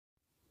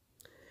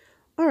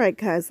All right,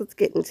 guys, let's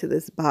get into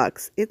this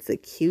box. It's a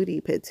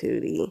cutie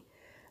patootie.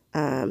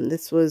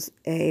 This was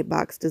a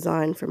box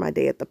design for my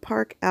Day at the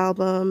Park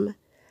album.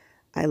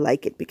 I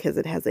like it because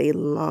it has a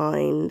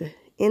lined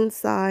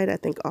inside. I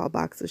think all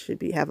boxes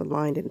should have a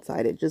lined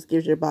inside. It just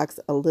gives your box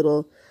a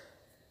little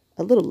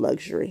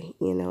luxury.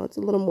 You know, it's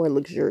a little more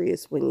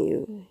luxurious when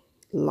you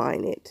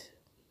line it.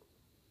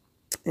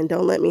 And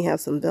don't let me have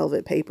some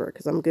velvet paper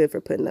because I'm good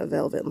for putting a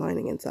velvet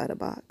lining inside a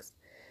box.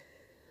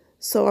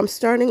 So I'm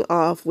starting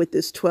off with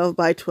this 12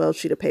 by 12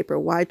 sheet of paper.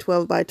 Why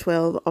 12 by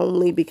 12?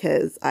 Only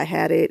because I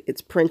had it.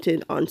 It's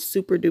printed on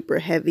super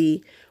duper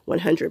heavy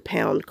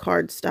 100-pound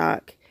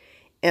cardstock.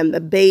 And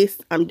the base,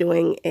 I'm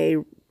doing a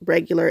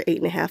regular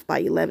 8.5 by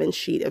 11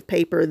 sheet of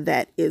paper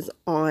that's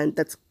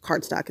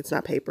cardstock. It's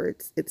not paper.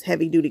 It's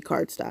heavy duty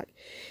cardstock.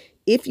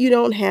 If you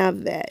don't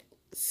have that,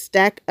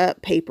 stack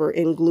up paper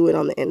and glue it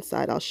on the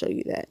inside. I'll show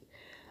you that.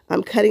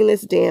 I'm cutting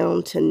this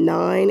down to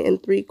 9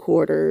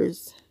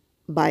 3/4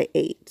 by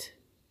 8.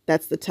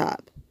 That's the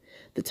top.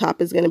 The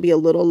top is going to be a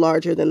little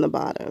larger than the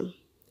bottom.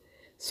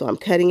 So I'm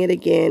cutting it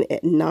again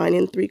at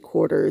 9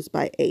 3/4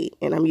 by 8.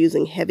 And I'm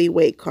using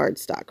heavyweight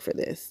cardstock for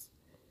this.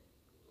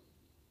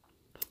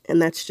 And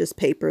that's just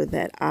paper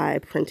that I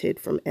printed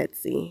from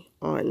Etsy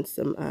on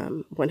some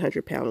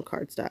 100-pound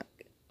cardstock.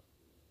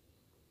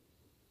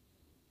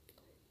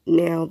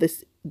 Now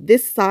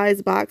this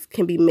size box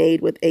can be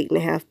made with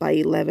 8.5 by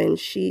 11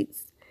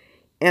 sheets.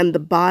 And the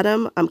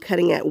bottom, I'm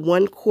cutting at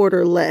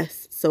 1/4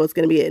 less. So it's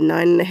going to be at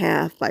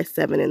 9.5 by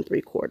 7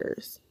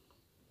 3/4.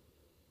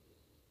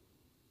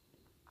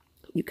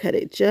 You cut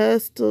it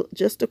just a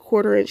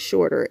 1/4 inch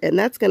shorter. And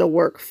that's going to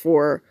work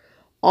for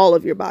all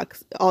of the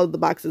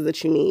boxes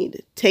that you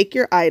need. Take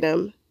your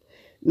item,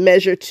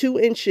 measure 2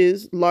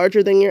 inches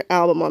larger than your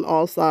album on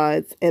all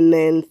sides. And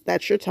then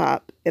that's your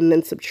top. And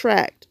then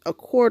subtract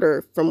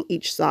 1/4 from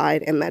each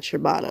side. And that's your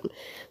bottom.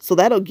 So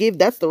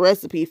that's the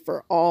recipe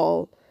for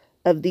all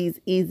of these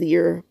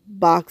easier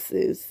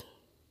boxes.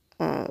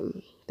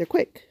 They're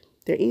quick,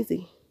 they're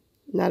easy,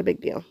 not a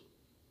big deal.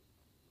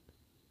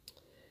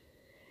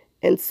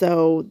 And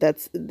so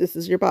this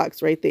is your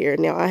box right there.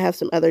 Now I have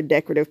some other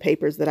decorative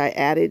papers that I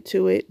added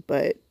to it,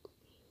 but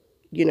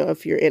you know,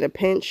 if you're in a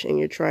pinch and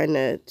you're trying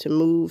to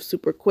move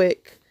super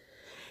quick,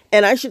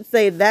 and I should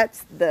say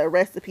that's the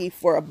recipe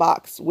for a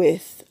box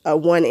with a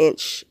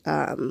 1-inch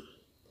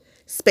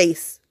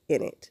space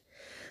in it.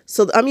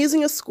 So I'm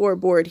using a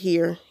scoreboard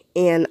here.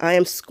 And I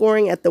am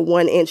scoring at the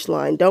 1-inch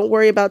line. Don't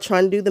worry about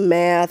trying to do the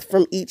math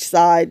from each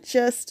side.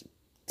 Just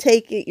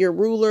take your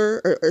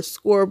ruler or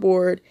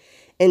scoreboard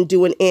and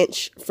do 1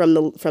 inch from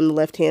the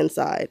left-hand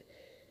side.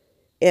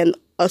 And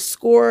a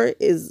score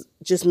is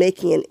just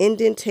making an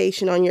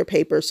indentation on your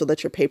paper so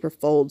that your paper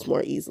folds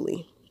more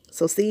easily.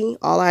 So see,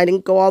 I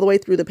didn't go all the way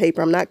through the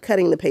paper. I'm not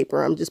cutting the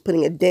paper. I'm just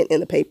putting a dent in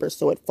the paper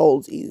so it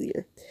folds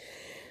easier.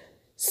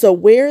 So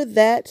where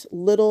that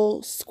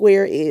little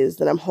square is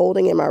that I'm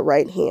holding in my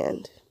right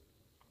hand,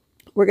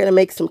 we're going to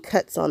make some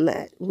cuts on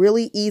that.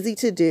 Really easy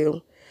to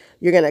do.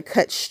 You're going to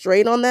cut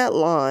straight on that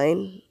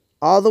line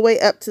all the way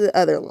up to the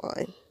other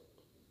line.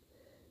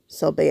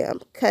 So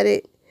bam, cut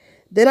it.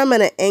 Then I'm going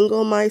to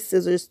angle my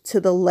scissors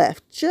to the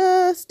left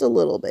just a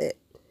little bit.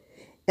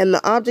 And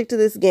the object of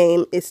this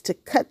game is to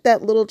cut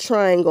that little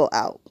triangle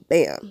out.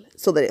 Bam,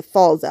 so that it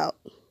falls out.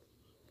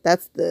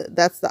 That's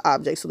the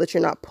object, so that you're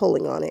not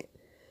pulling on it.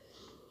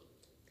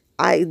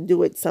 I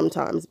do it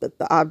sometimes, but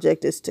the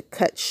object is to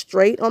cut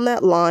straight on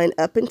that line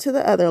up into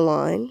the other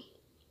line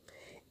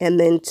and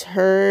then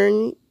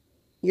turn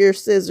your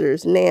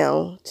scissors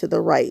now to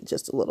the right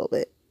just a little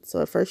bit.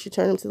 So at first you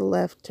turn them to the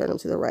left, turn them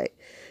to the right.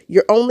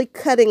 You're only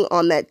cutting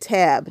on that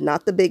tab,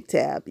 not the big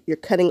tab. You're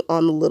cutting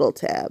on the little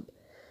tab.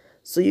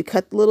 So you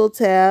cut the little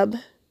tab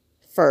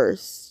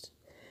first.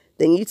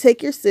 Then you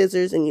take your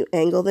scissors and you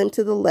angle them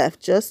to the left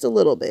just a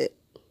little bit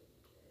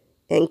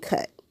and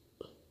cut.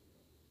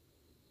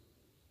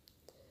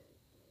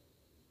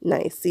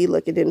 Nice. See,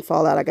 look, it didn't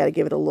fall out. I got to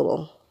give it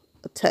a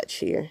touch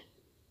here.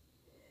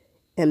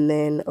 And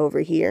then over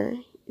here,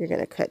 you're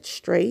going to cut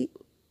straight.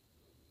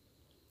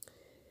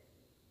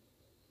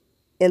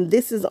 And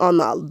this is on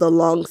the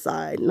long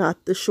side,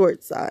 not the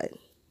short side.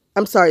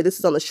 I'm sorry, this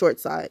is on the short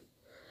side.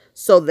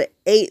 So this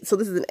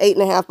is an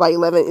 8.5 by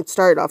 11. It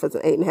started off as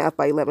an 8.5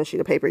 by 11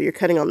 sheet of paper. You're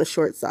cutting on the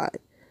short side.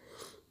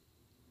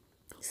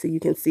 So you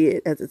can see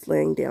it as it's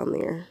laying down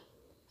there.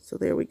 So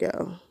there we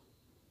go.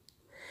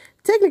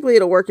 Technically,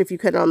 it'll work if you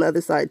cut it on the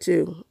other side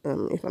too,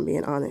 if I'm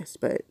being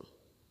honest, but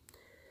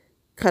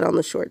cut on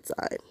the short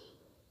side.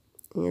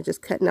 And you're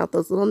just cutting out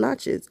those little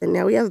notches. And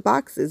now we have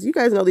boxes. You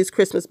guys know these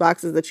Christmas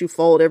boxes that you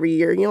fold every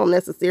year. You don't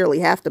necessarily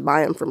have to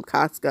buy them from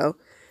Costco.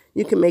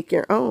 You can make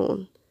your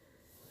own,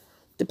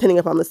 depending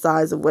upon the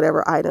size of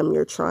whatever item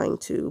you're trying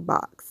to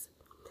box.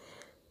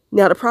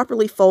 Now, to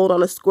properly fold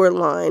on a score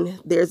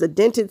line, there's a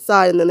dented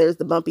side and then there's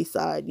the bumpy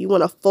side. You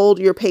want to fold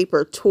your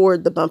paper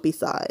toward the bumpy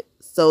side.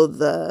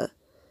 So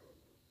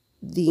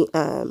you're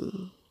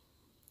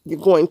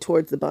going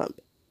towards the bump.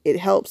 It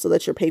helps so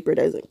that your paper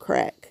doesn't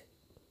crack.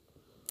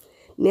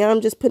 Now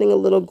I'm just putting a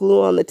little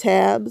glue on the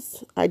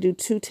tabs. I do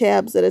 2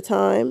 tabs at a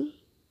time.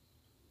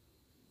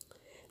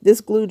 This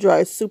glue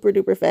dries super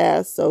duper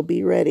fast, so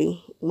be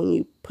ready. When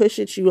you push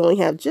it, you only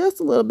have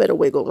just a little bit of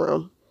wiggle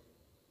room,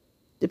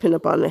 depending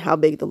upon how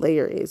big the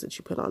layer is that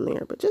you put on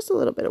there, but just a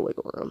little bit of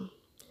wiggle room.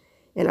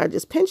 And I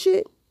just pinch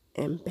it,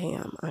 and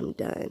bam, I'm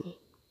done.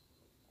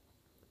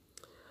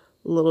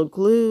 Little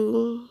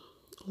glue,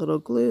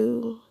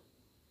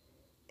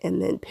 and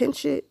then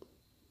pinch it,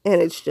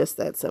 and it's just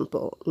that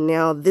simple.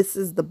 Now this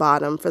is the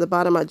bottom. For the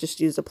bottom, I just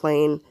use a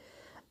plain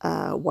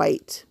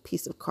white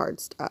piece of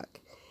cardstock.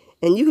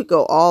 And you could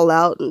go all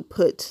out and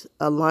put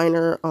a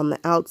liner on the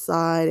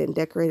outside and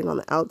decorate it on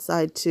the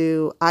outside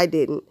too. I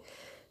didn't.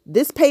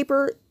 This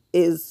paper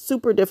is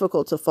super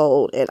difficult to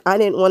fold, and I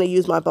didn't want to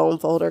use my bone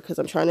folder because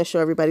I'm trying to show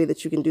everybody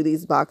that you can do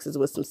these boxes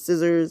with some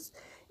scissors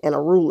and a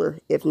ruler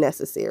if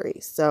necessary.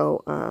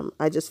 So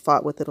I just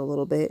fought with it a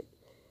little bit.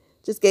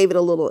 Just gave it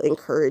a little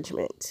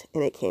encouragement,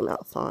 and it came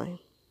out fine.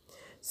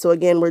 So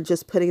again, we're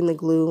just putting the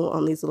glue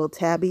on these little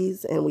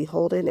tabbies, and we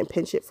hold it and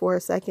pinch it for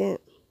a second,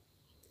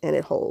 and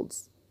it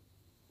holds.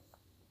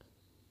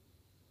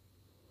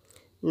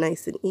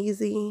 Nice and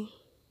easy.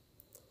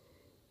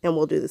 And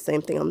we'll do the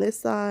same thing on this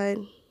side.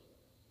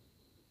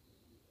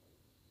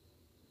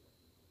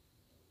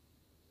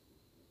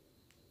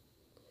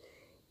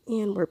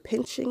 And we're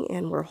pinching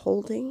and we're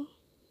holding.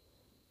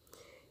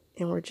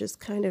 And we're just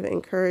kind of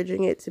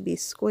encouraging it to be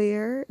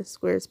square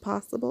as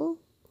possible.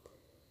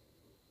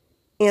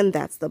 And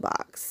that's the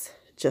box,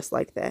 just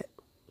like that.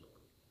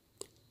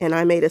 And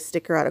I made a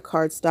sticker out of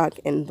cardstock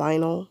and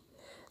vinyl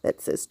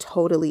that says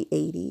Totally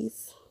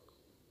 80s.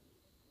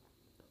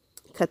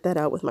 Cut that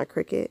out with my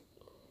Cricut,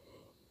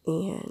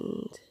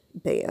 and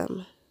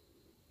bam,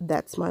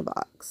 that's my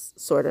box,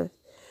 sort of.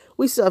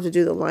 We still have to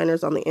do the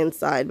liners on the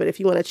inside, but if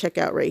you want to check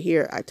out right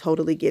here, I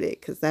totally get it,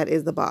 because that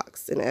is the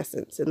box in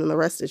essence, and then the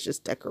rest is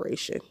just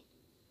decoration.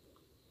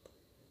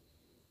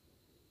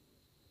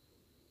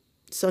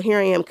 So here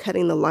I am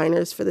cutting the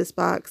liners for this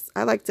box.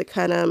 I like to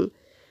cut them,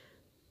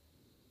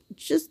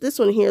 just this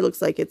one here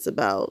looks like it's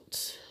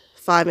about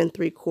 5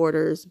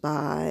 3/4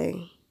 by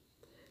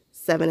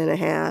 7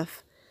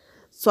 1/2.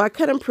 So I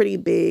cut them pretty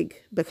big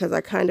because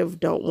I kind of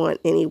don't want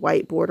any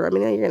white border. I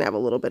mean, you're going to have a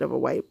little bit of a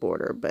white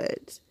border,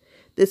 but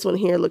this one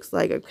here looks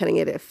like I'm cutting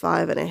it at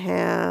 5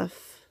 1/2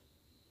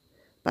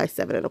 by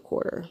 7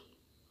 1/4.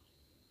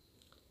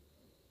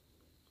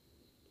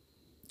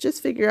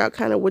 Just figure out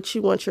kind of what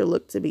you want your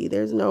look to be.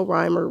 There's no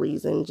rhyme or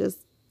reason.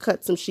 Just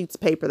cut some sheets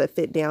of paper that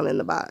fit down in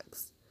the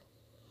box.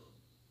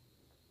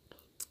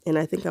 And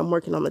I think I'm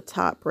working on the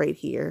top right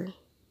here.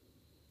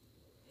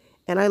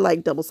 And I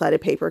like double-sided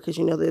paper because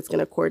you know that it's going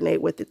to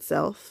coordinate with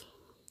itself.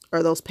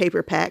 Or those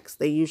paper packs,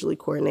 they usually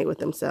coordinate with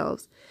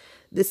themselves.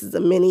 This is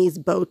a Minnie's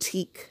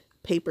Boutique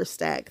paper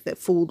stack that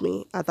fooled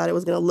me. I thought it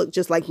was going to look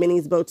just like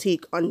Minnie's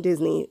Boutique on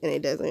Disney, and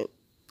it doesn't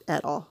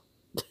at all.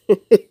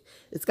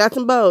 It's got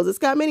some bows. It's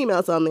got Minnie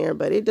Mouse on there,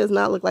 but it does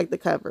not look like the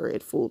cover.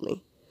 It fooled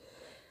me.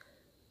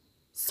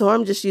 So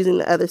I'm just using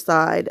the other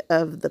side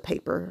of the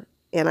paper,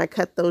 and I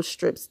cut those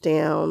strips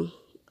down,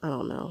 I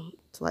don't know,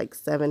 to like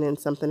 7 and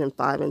something and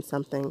 5 and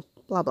something.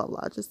 Blah, blah,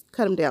 blah. Just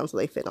cut them down so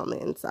they fit on the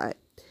inside.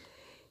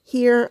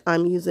 Here,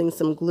 I'm using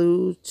some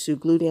glue to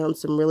glue down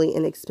some really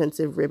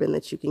inexpensive ribbon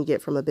that you can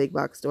get from the big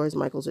box stores,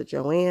 Michael's or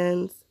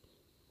Joann's.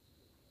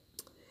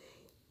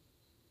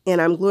 And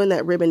I'm gluing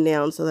that ribbon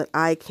down so that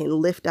I can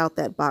lift out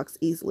that box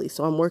easily.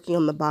 So I'm working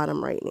on the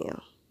bottom right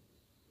now.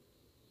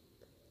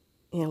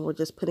 And we're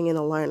just putting in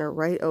a liner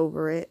right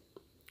over it,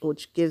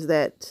 which gives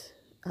that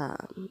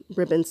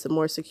ribbon some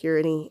more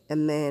security.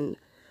 And then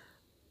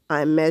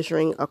I'm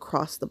measuring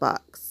across the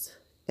box.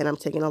 And I'm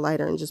taking a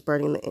lighter and just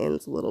burning the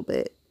ends a little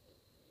bit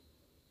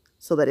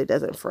so that it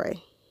doesn't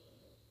fray.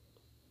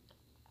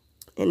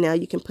 And now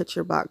you can put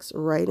your box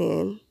right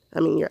in,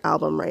 your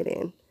album right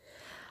in.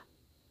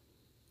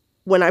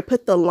 When I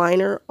put the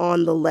liner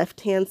on the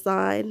left-hand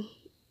side,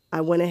 I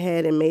went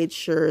ahead and made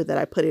sure that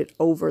I put it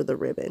over the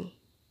ribbon.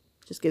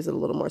 Just gives it a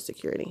little more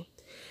security.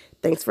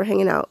 Thanks for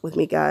hanging out with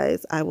me,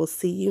 guys. I will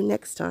see you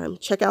next time.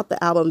 Check out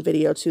the album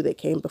video, too, that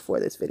came before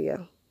this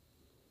video.